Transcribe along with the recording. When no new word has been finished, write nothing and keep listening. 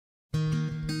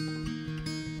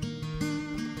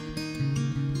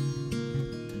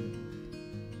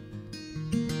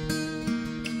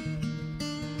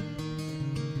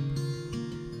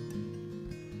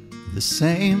the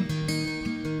same,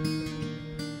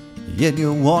 yet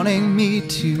you're wanting me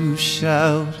to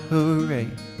shout hooray.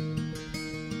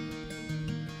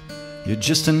 You're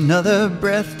just another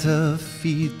breath to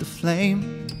feed the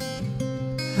flame.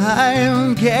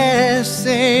 I'm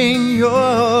guessing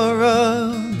you're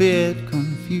a bit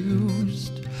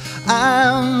confused.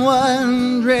 I'm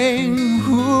wondering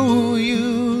who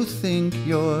you think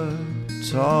you're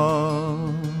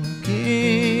talking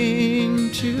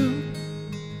to.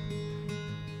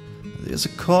 There's a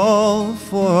call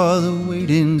for the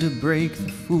waiting to break the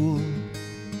fool.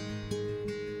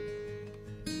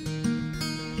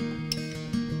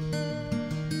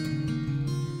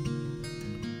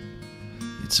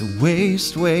 It's a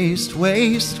waste, waste,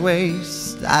 waste,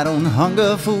 waste. I don't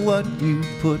hunger for what you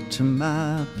put to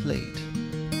my plate.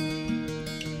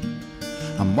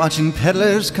 I'm watching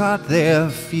peddlers cart their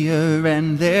fear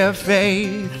and their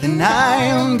faith, and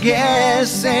I'm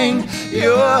guessing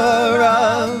you're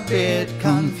a bit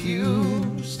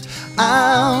confused.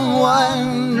 I'm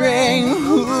wondering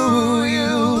who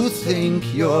you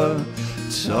think you're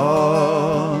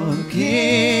talking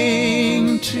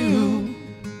to.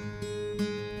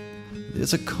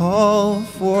 There's a call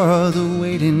for the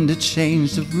waiting to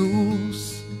change the rules.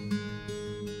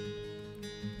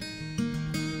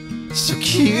 So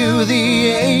cue the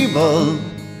able,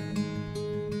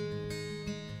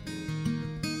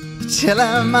 tell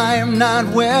him I am not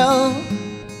well,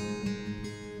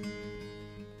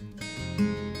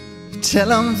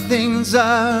 tell him things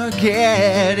are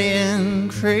getting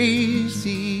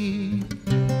crazy,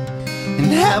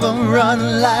 and have him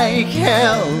run like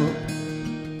hell.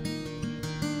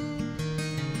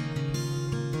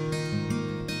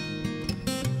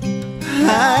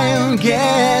 I'm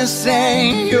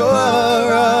guessing you're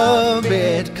a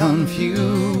bit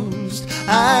confused.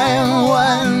 I'm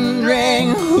wondering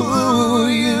who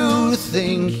you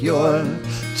think you're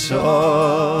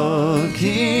talking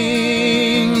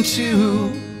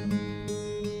to.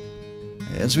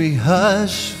 As we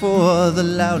hush for the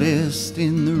loudest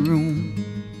in the room,